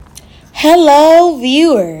Hello,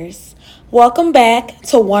 viewers. Welcome back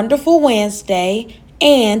to Wonderful Wednesday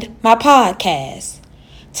and my podcast.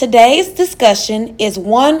 Today's discussion is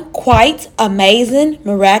one quite amazing,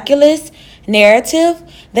 miraculous narrative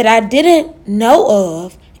that I didn't know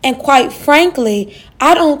of, and quite frankly,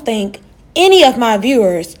 I don't think any of my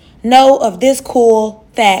viewers know of this cool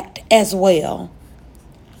fact as well.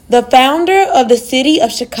 The founder of the city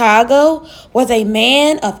of Chicago was a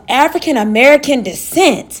man of African American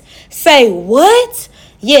descent. Say what?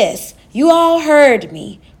 Yes, you all heard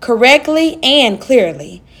me correctly and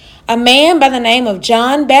clearly. A man by the name of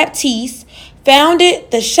John Baptiste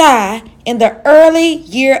founded the Chi in the early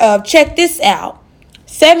year of, check this out,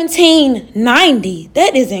 1790.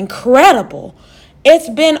 That is incredible. It's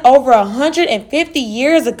been over 150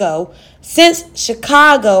 years ago since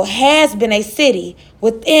Chicago has been a city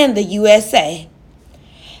within the USA.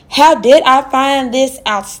 How did I find this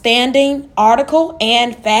outstanding article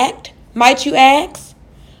and fact, might you ask?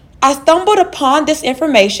 I stumbled upon this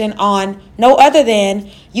information on no other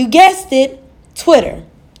than, you guessed it, Twitter.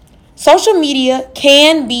 Social media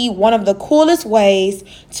can be one of the coolest ways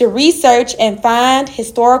to research and find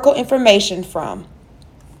historical information from.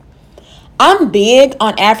 I'm big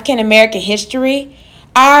on African American history.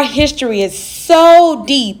 Our history is so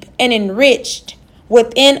deep and enriched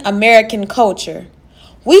within American culture.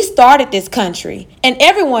 We started this country, and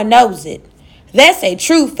everyone knows it. That's a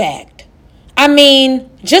true fact. I mean,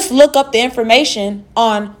 just look up the information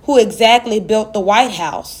on who exactly built the White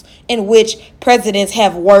House, in which presidents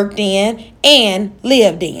have worked in and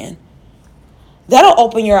lived in. That'll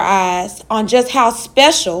open your eyes on just how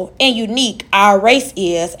special and unique our race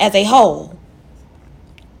is as a whole.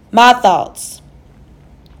 My thoughts.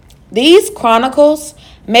 These chronicles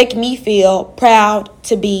make me feel proud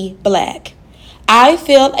to be Black. I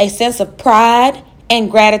feel a sense of pride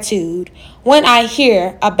and gratitude when I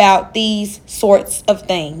hear about these sorts of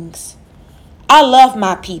things. I love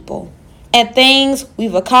my people and things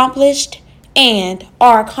we've accomplished and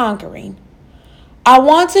are conquering. I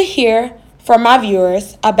want to hear from my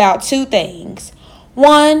viewers about two things.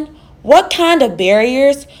 One, what kind of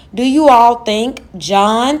barriers do you all think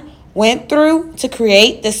John went through to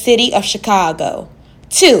create the city of Chicago?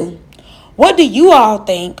 Two, what do you all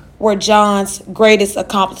think were John's greatest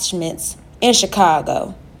accomplishments in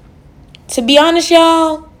Chicago? To be honest,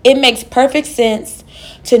 y'all, it makes perfect sense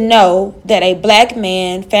to know that a Black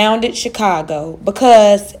man founded Chicago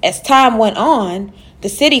because as time went on, the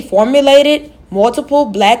city formulated multiple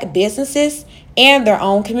Black businesses and their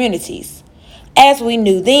own communities, as we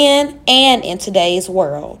knew then and in today's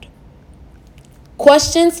world.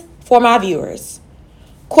 Questions for my viewers.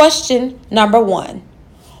 Question number 1.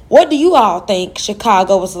 What do you all think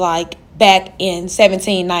Chicago was like back in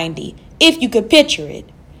 1790, if you could picture it?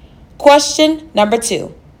 Question number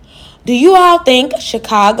 2. Do you all think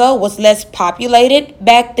Chicago was less populated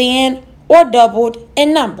back then or doubled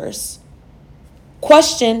in numbers?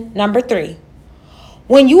 Question number 3.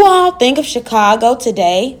 When you all think of Chicago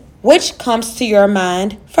today, which comes to your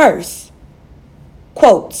mind first?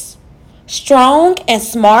 Quotes. Strong and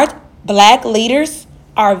smart Black leaders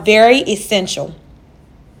are very essential.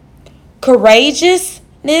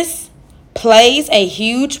 Courageousness plays a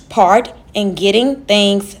huge part in getting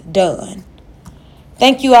things done.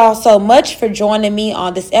 Thank you all so much for joining me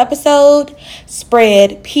on this episode.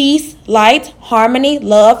 Spread peace, light, harmony,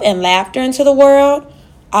 love, and laughter into the world.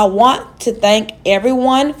 I want to thank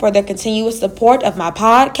everyone for their continuous support of my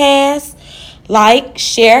podcast. Like,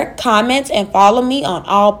 share, comment, and follow me on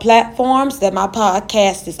all platforms that my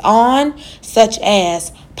podcast is on, such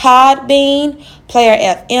as Podbean, Player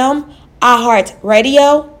FM,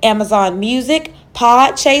 iHeartRadio, Amazon Music,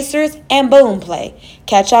 Podchasers, and Boomplay.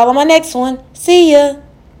 Catch y'all on my next one. See ya.